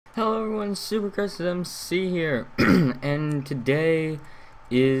Hello everyone, Supercrest MC here, and today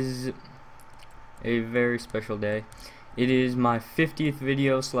is a very special day. It is my 50th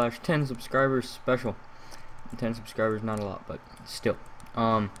video slash 10 subscribers special. 10 subscribers, not a lot, but still.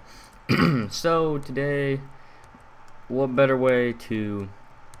 So today, what better way to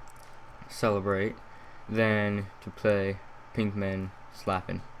celebrate than to play Pink Men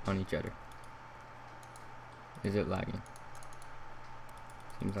slapping on each other? Is it lagging?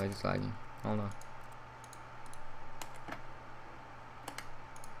 Seems like it's lagging. Hold on.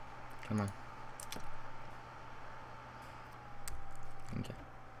 Come on. Okay.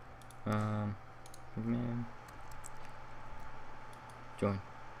 Man. Join.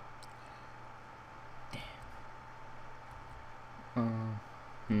 Damn.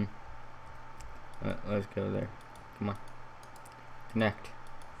 Let's go there. Come on. Connect.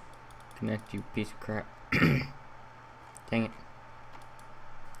 Connect, you piece of crap. Dang it.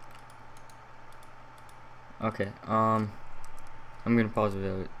 Okay, I'm gonna pause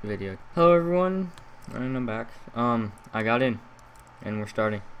the video. Hello everyone, and I'm back. I got in, and we're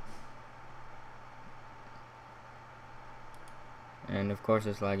starting. And of course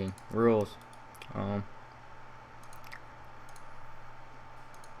it's lagging. Rules. No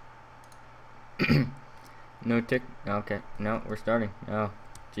tick. Okay, no, we're starting. Oh,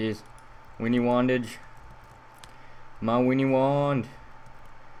 jeez. Weenie wandage. My weenie wand.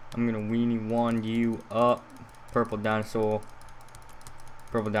 I'm gonna weenie wand you up. Purple dinosaur.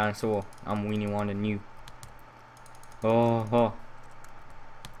 Purple dinosaur. I'm weenie wanding you. Oh.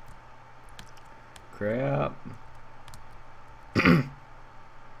 Crap. oh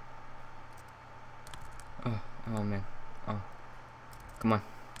man. Oh. Come on.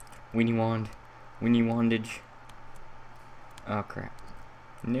 Weenie wand. Weenie wandage. Oh crap.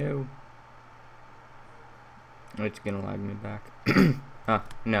 No. It's gonna lag me back.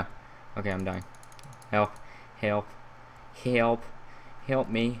 No. Okay, I'm dying. Help. Help. Help. Help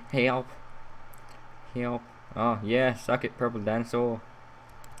me. Help. Help. Oh, yeah. Suck it, purple dinosaur.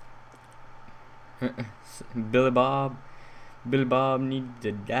 Billy Bob. Billy Bob needs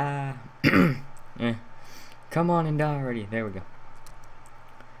to die. Yeah. Come on and die already. There we go.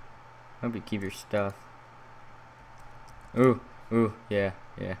 Hope you keep your stuff. Ooh. Yeah.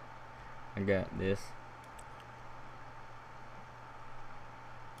 I got this.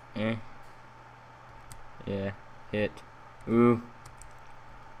 Yeah, hit. Ooh,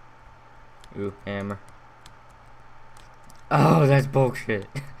 hammer. Oh, that's bullshit.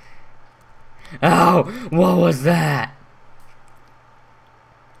 Oh, what was that?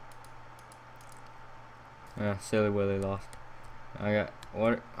 Silly Willy lost. I got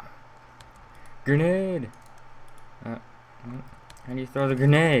what? Grenade. How do you throw the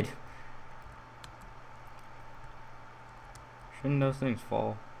grenade? Shouldn't those things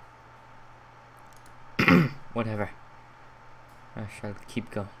fall? Whatever. I shall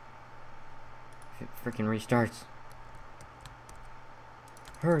keep going. If it freaking restarts.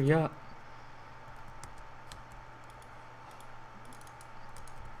 Hurry up.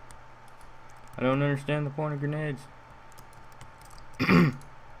 I don't understand the point of grenades.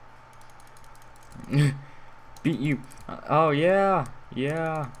 Beat you. Oh yeah.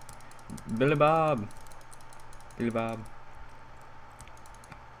 Billy Bob.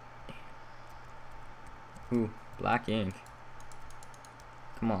 Ooh, black ink.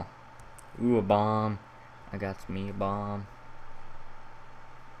 Come on. Ooh, a bomb. I got me a bomb.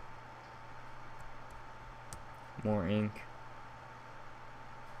 More ink.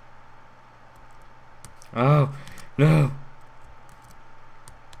 Oh, no.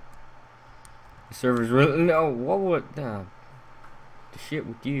 The server's really... No, what would... the shit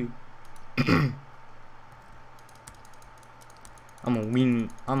with you? I'm a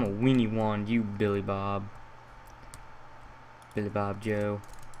weenie wand you, Billy Bob. Billy Bob Joe.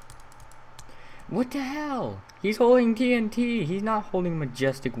 What the hell? He's holding TNT. He's not holding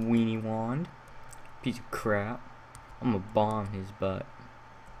majestic weenie wand. Piece of crap. I'm gonna bomb his butt.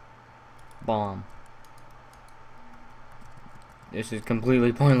 Bomb. This is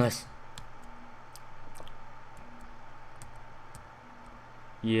completely pointless.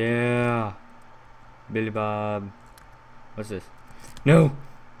 Yeah. Billy Bob. What's this? No!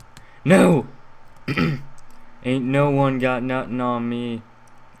 Ain't no one got nothing on me.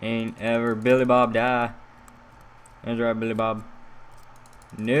 Ain't ever. Billy Bob die. That's right, Billy Bob.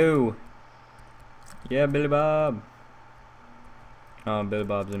 No! Yeah, Billy Bob. Oh, Billy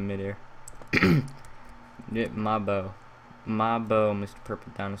Bob's in midair. Get my bow. My bow, Mr.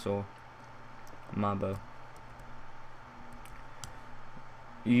 Purple Dinosaur. My bow.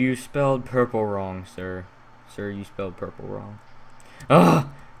 You spelled purple wrong, sir. Sir, you spelled purple wrong. Ah!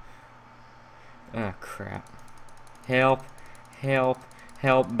 Help. Help.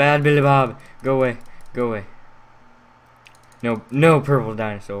 Help. Bad Billy Bob. Go away. Go away. No. No purple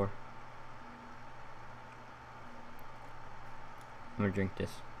dinosaur. I'm gonna drink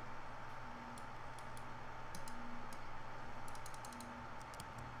this.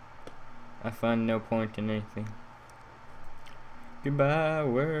 I find no point in anything. Goodbye,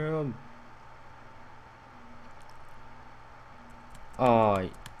 world. Oh.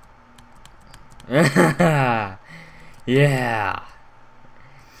 Yeah.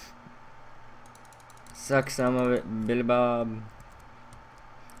 Suck some of it, Billy Bob.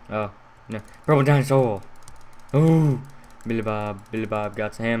 Oh, no. Purple dinosaur. Oh. Billy Bob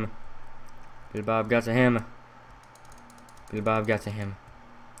got a hammer. Billy Bob got a hammer. Billy Bob got a hammer.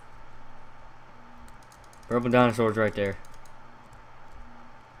 Purple dinosaur's right there.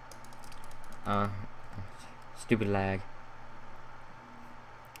 Stupid lag.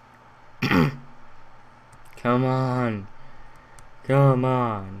 Come on. Come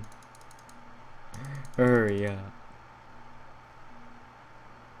on. Hurry up.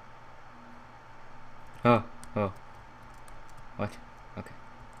 Oh. What? Okay.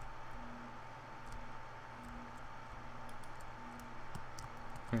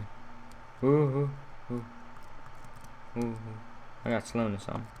 Ooh. I got slowness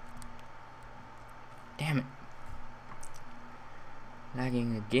on. Damn it.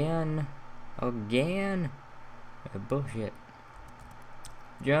 Lagging again. Bullshit.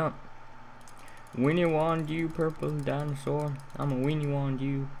 Jump. Weenie wand you, purple dinosaur. I'm a weenie wand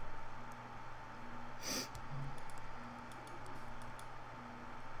you.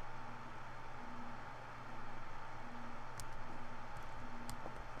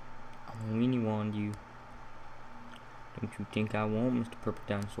 I'm a weenie wand you. Don't you think I won't, Mr. Purple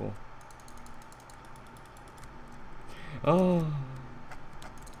Dinosaur? Oh.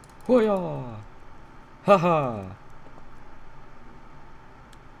 Hoo-yah! Ha-ha!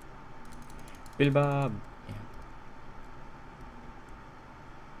 Billy Bob. Yeah.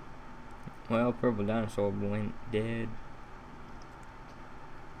 Well, Purple Dinosaur went dead.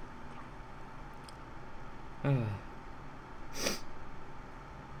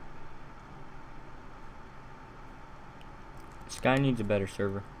 Sky needs a better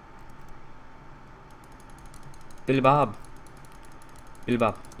server. Billy Bob.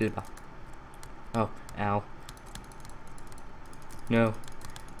 Oh, ow. No.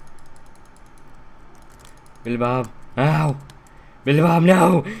 Billy Bob. Ow. Billy Bob,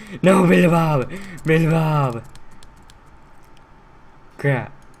 no. No, Billy Bob.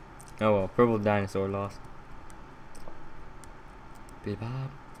 Crap. Oh well, Purple Dinosaur lost. Billy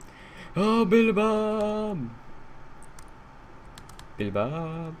Bob. Oh, Billy Bob. Billy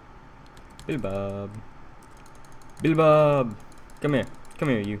Bob. Come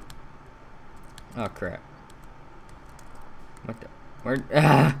here, you. Oh crap. What the? Where?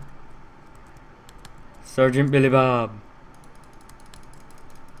 Ah! Sergeant Billy Bob.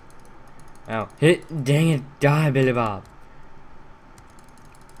 Ow. Hit. Dang it. Die, Billy Bob.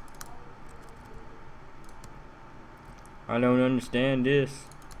 I don't understand this.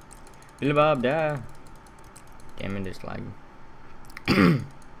 Billy Bob, die. Damn it, it's lagging. Come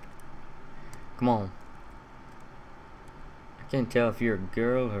on. I can't tell if you're a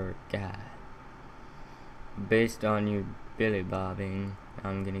girl or a guy. Based on you Billy Bobbing,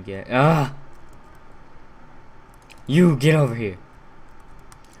 I'm gonna get You get over here.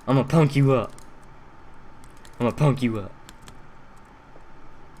 I'm gonna punk you up.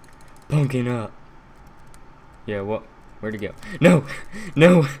 Punking up. Yeah, what? Where'd it go? No!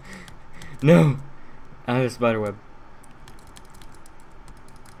 Out of the spider web.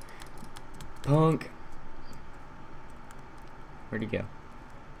 Punk. Where'd he go?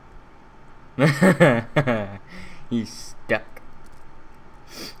 He's stuck.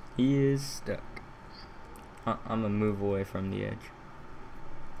 He is stuck. I'm gonna move away from the edge.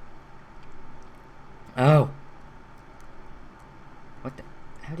 Oh! What the?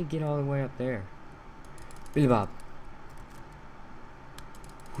 How'd he get all the way up there? Billy Bob.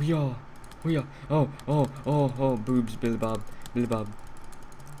 Hoo-yah! Oh, boobs, Billy Bob.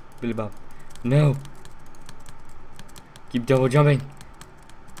 No! Keep double jumping.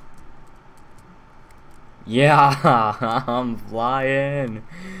 Yeah, I'm flying.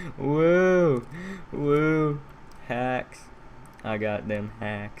 Woo. Hacks. I got them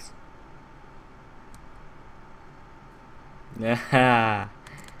hacks. Yeah,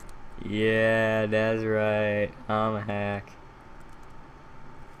 that's right. I'm a hack.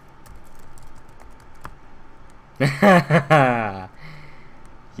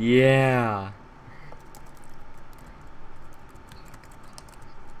 Yeah.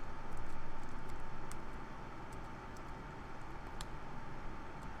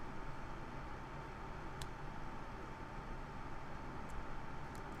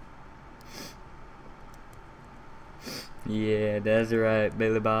 Yeah, that's right,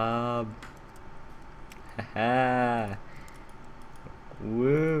 Billy Bob. Haha.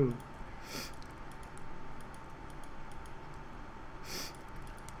 Woo.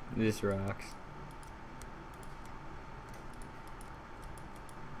 This rocks.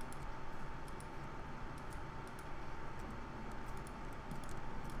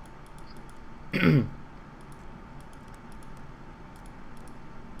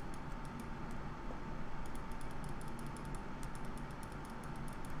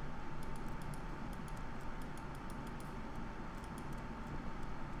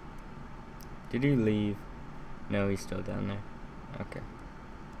 Did he leave? No, he's still down there. Okay.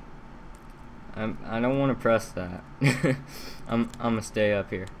 I don't want to press that. I'm gonna stay up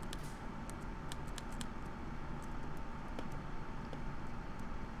here.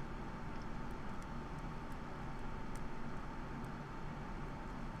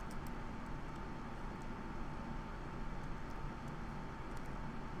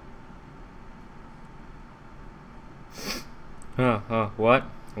 What?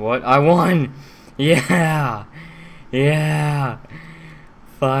 What? I won! Yeah! Yeah!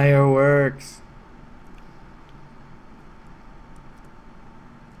 Fireworks!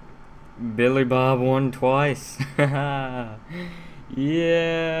 Billy Bob won twice.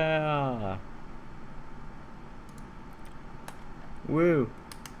 Yeah! Woo!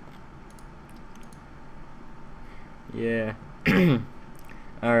 Yeah.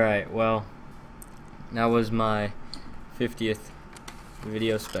 Alright, well, that was my 50th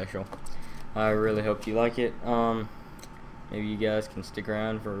video special. I really hope you like it. Maybe you guys can stick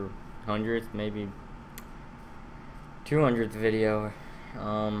around for 100th, maybe 200th video.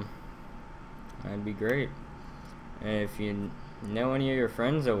 That'd be great. And if you know any of your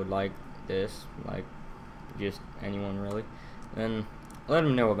friends that would like this, like just anyone really, then let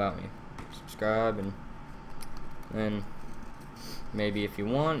them know about me. Subscribe, and then maybe if you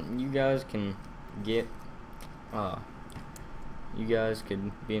want, you guys can get you guys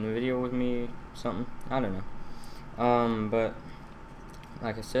could be in a video with me, something, I don't know. But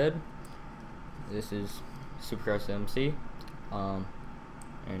like I said, this is Supercross MC,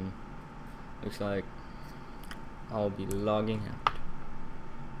 and looks like I'll be logging out.